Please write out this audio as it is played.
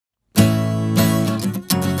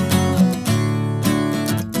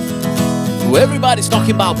Everybody's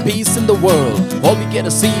talking about peace in the world. All we get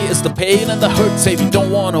to see is the pain and the hurt. Say we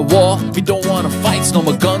don't want a war, we don't want fights. No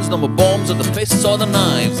more guns, no more bombs, or the fists or the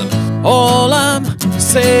knives. And all I'm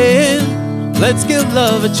saying, let's give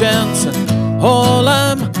love a chance. And all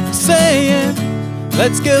I'm saying,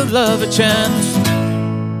 let's give love a chance.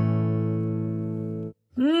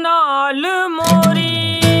 Naal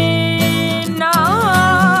mori,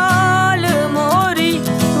 naal mori,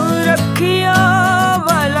 rakhiya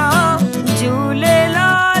wala jhoole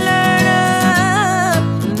laalana.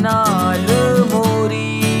 Naal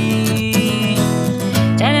mori,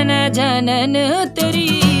 janan janan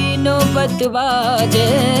teri nobat baaje,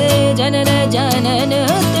 janan janan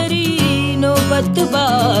teri nobat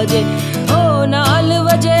baaje. Oh naal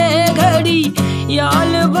vaje ghadi,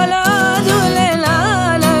 yaal bhala jhoole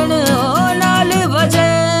laalan. Oh naal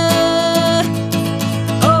vaje,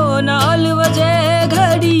 oh naal vaje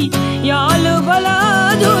ghadi, yaal bhala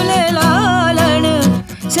jhoole laalan.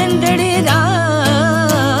 Sindhdi da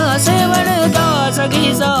sevan da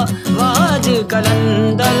sagisa waaj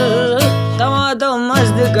kalandar. Tawado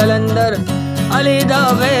mast qalandar, Ali da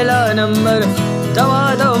vela number.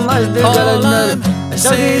 Tawado mast qalandar,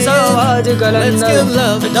 sagisa waaj qalandar.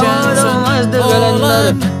 Tawado mast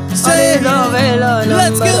qalandar, Ali da vela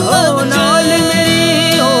number. Oh naal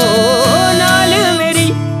meri, oh naal meri.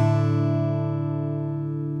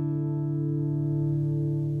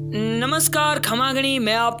 Namaskar Khamagani,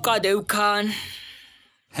 मैं आपका देव Khan.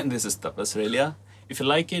 And this is Tapas Relia. If you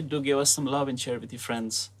like it, do give us some love and share it with your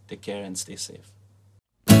friends. Take care and stay safe.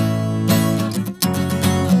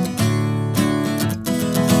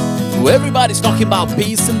 Everybody's talking about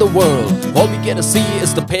peace in the world. All we get to see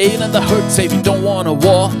is the pain and the hurt. Say we don't want a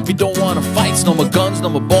war, we don't want fights. No more guns, no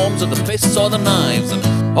more bombs, or the fists or the knives. And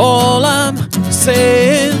all I'm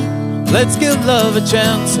saying, let's give love a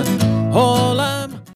chance. And all